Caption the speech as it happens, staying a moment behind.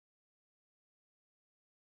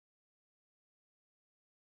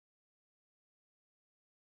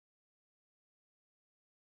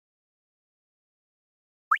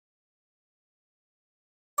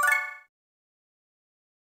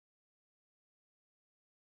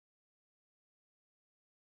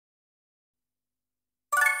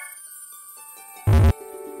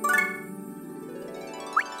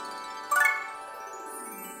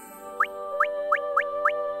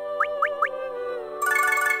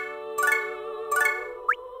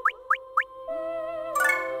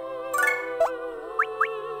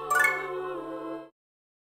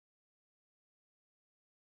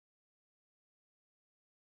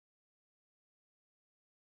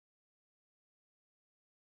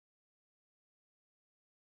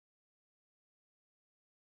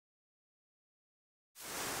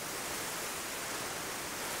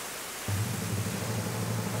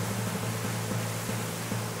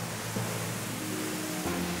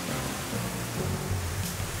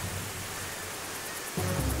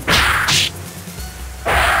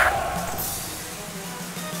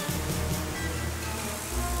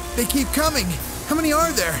They keep coming. How many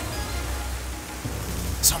are there?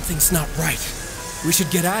 Something's not right. We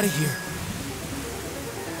should get out of here.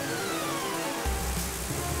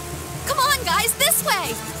 Come on, guys, this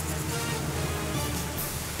way!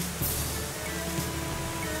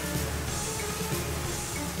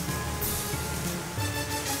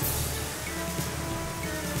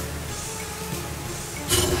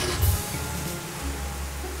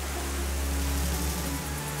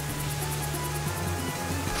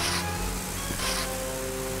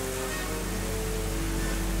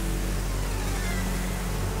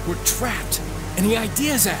 We're trapped. Any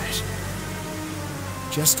ideas, Ash?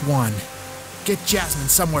 Just one. Get Jasmine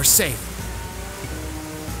somewhere safe.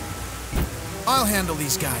 I'll handle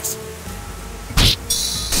these guys.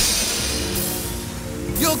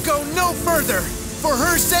 You'll go no further! For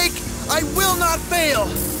her sake, I will not fail!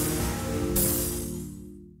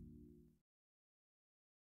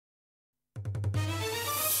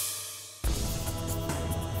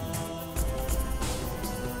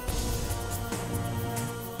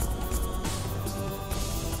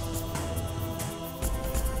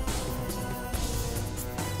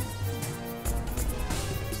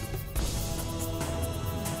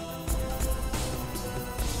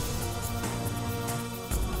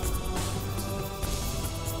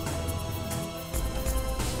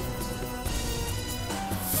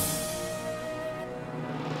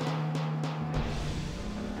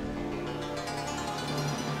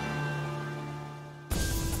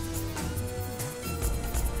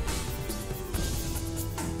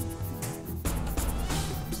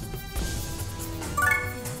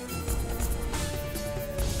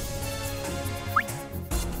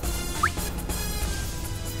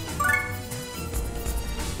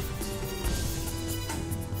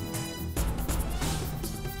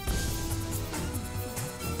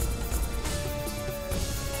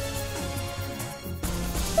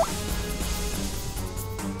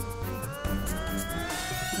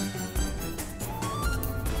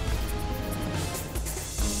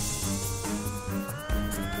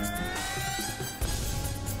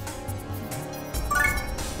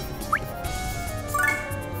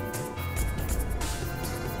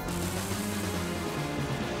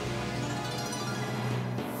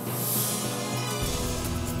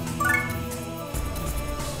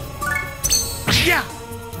 Yeah!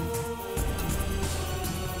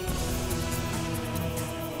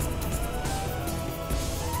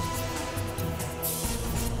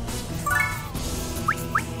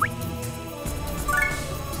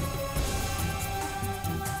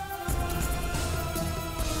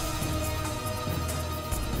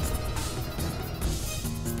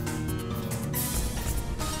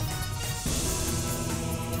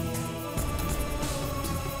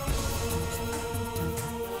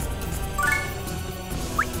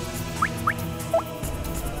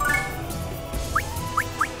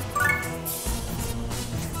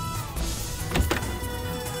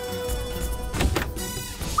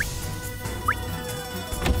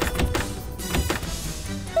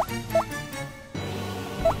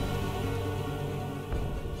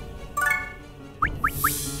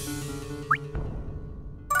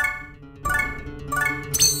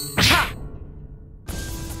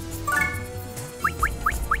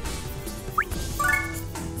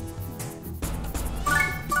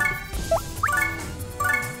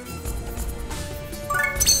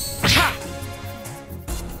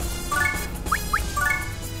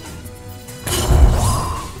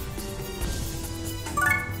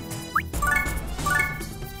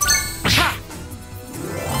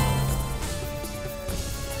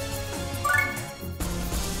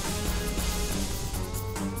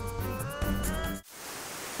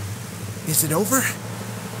 Is it over?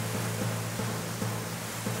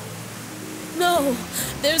 No,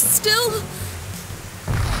 there's still...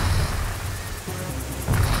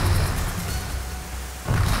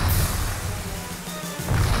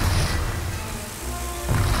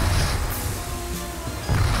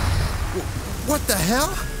 What the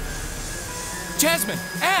hell? Jasmine!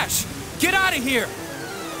 Ash! Get out of here!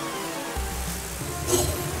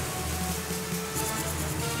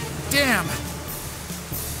 Damn!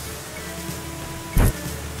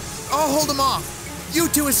 I'll hold him off. You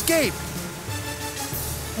two escape.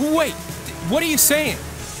 Wait! What are you saying?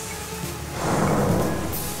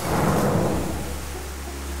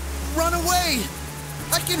 Run away!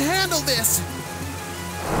 I can handle this!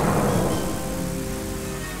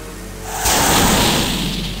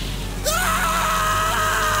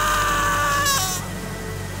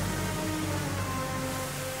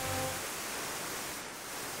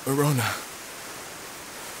 Marona.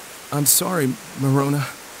 I'm sorry,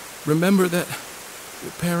 Marona. Remember that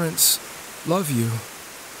your parents love you.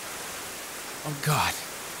 Oh God,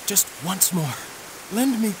 just once more.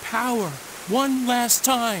 Lend me power, one last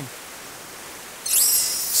time.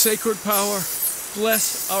 Sacred power,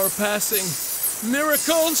 bless our passing.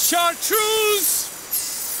 Miracles, chartreuse!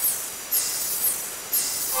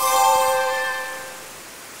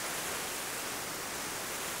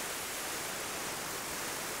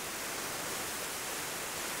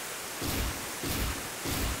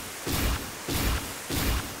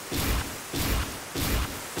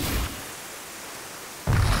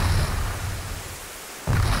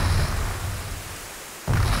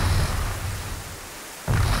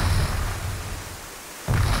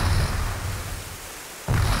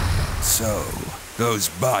 So, those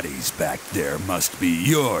bodies back there must be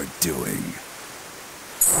your doing.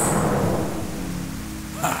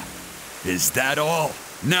 Ha! Is that all?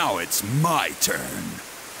 Now it's my turn.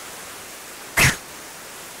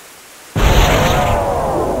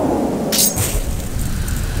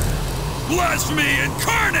 Bless me,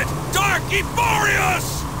 incarnate, dark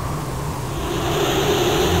Euphorius!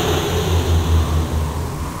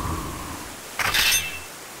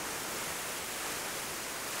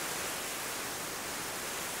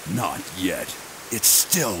 Not yet. It's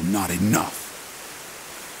still not enough.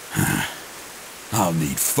 I'll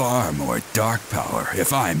need far more dark power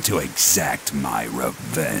if I'm to exact my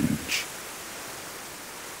revenge.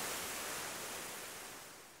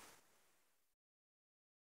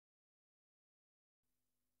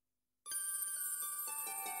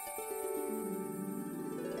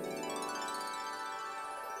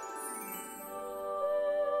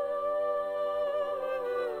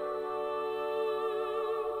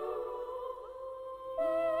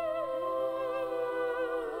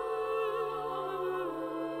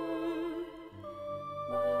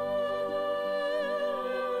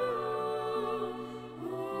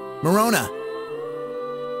 Marona!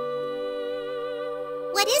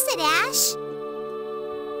 What is it, Ash?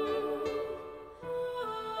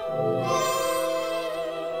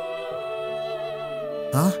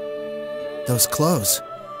 Huh? Those clothes.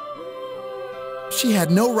 She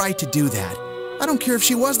had no right to do that. I don't care if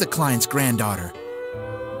she was the client's granddaughter.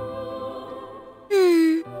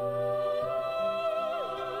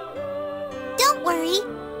 Don't worry.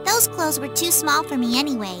 Those clothes were too small for me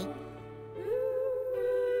anyway.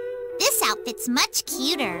 This outfit's much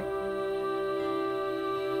cuter.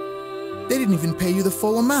 They didn't even pay you the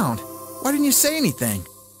full amount. Why didn't you say anything?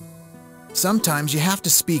 Sometimes you have to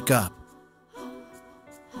speak up.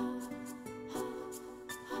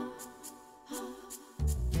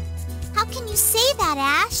 How can you say that,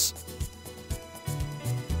 Ash?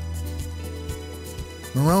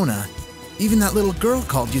 Marona, even that little girl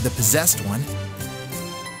called you the possessed one.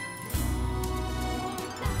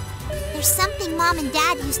 There's something Mom and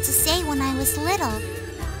Dad used to say when I was little.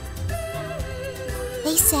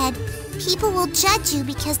 They said, people will judge you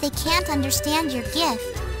because they can't understand your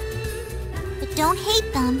gift. But don't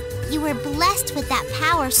hate them. You were blessed with that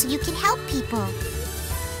power so you can help people.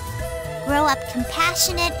 Grow up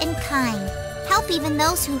compassionate and kind. Help even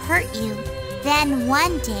those who hurt you. Then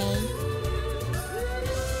one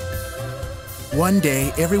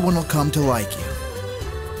day, everyone will come to like you.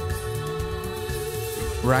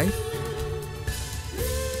 Right?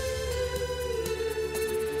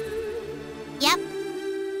 Yep.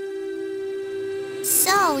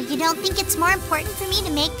 So, you don't think it's more important for me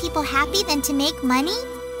to make people happy than to make money?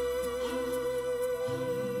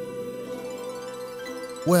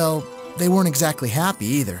 Well, they weren't exactly happy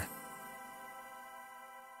either.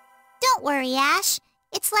 Don't worry, Ash.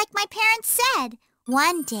 It's like my parents said.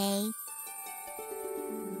 One day.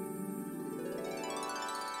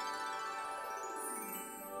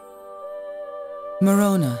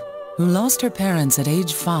 Marona, who lost her parents at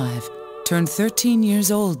age 5, turned 13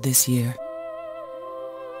 years old this year.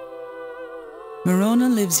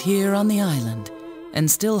 Marona lives here on the island and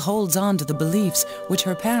still holds on to the beliefs which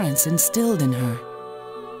her parents instilled in her.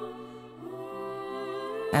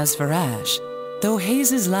 As for Ash, though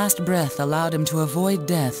Hayes' last breath allowed him to avoid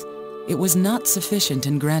death, it was not sufficient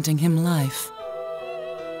in granting him life.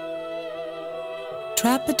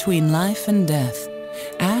 Trapped between life and death,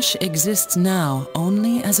 Ash exists now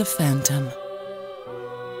only as a phantom.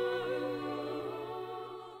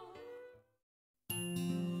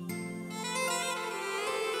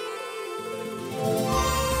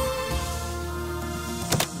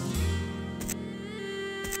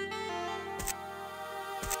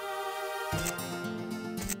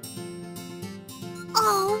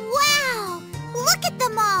 Oh, wow! Look at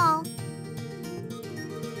them all!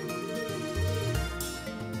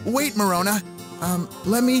 Wait, Marona.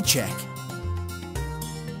 Let me check.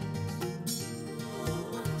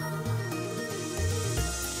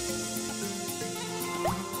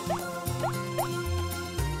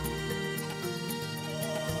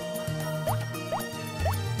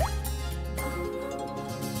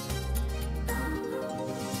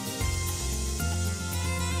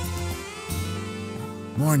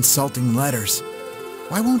 More insulting letters.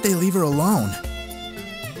 Why won't they leave her alone?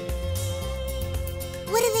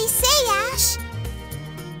 What do they say, Ash?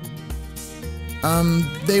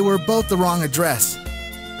 They were both the wrong address.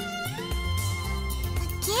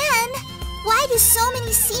 Again? Why do so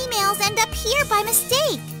many C-mails end up here by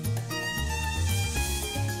mistake?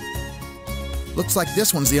 Looks like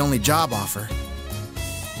this one's the only job offer.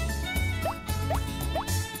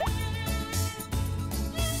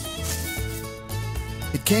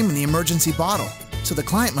 It came in the emergency bottle, so the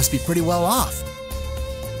client must be pretty well off.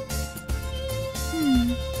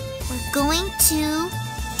 We're going to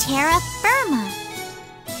terra firma.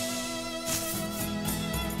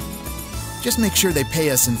 Just make sure they pay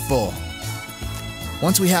us in full.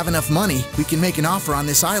 Once we have enough money, we can make an offer on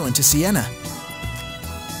this island to Sienna.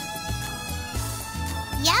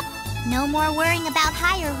 Yep, no more worrying about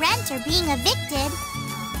higher rent or being evicted.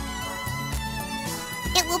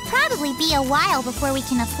 It will probably be a while before we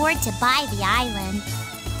can afford to buy the island.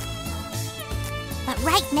 But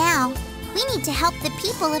right now, we need to help the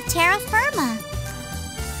people of terra firma.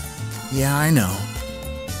 Yeah, I know.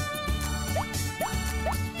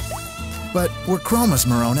 But we're chromas,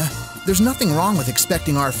 Morona. There's nothing wrong with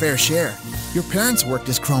expecting our fair share. Your parents worked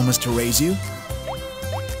as chromas to raise you.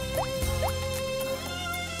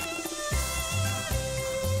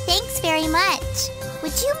 Thanks very much.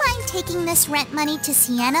 Would you mind taking this rent money to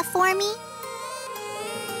Sienna for me?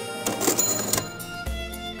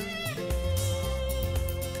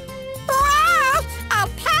 I'll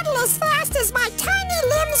paddle as fast as my tiny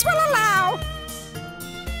limbs will allow.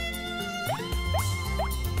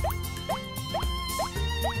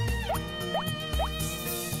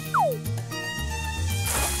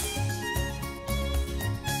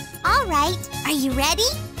 All right, are you ready?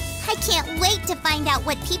 I can't wait to find out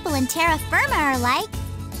what people in terra firma are like.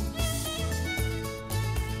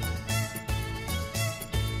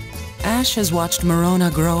 Ash has watched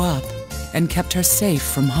Morona grow up and kept her safe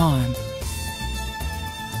from harm.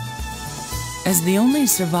 As the only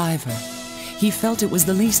survivor, he felt it was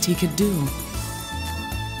the least he could do.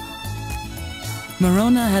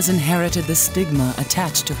 Morona has inherited the stigma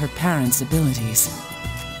attached to her parents' abilities.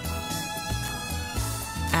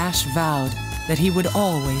 Ash vowed that he would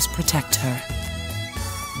always protect her.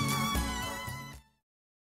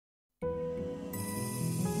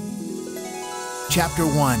 Chapter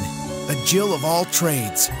 1. A Jill of all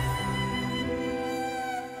trades.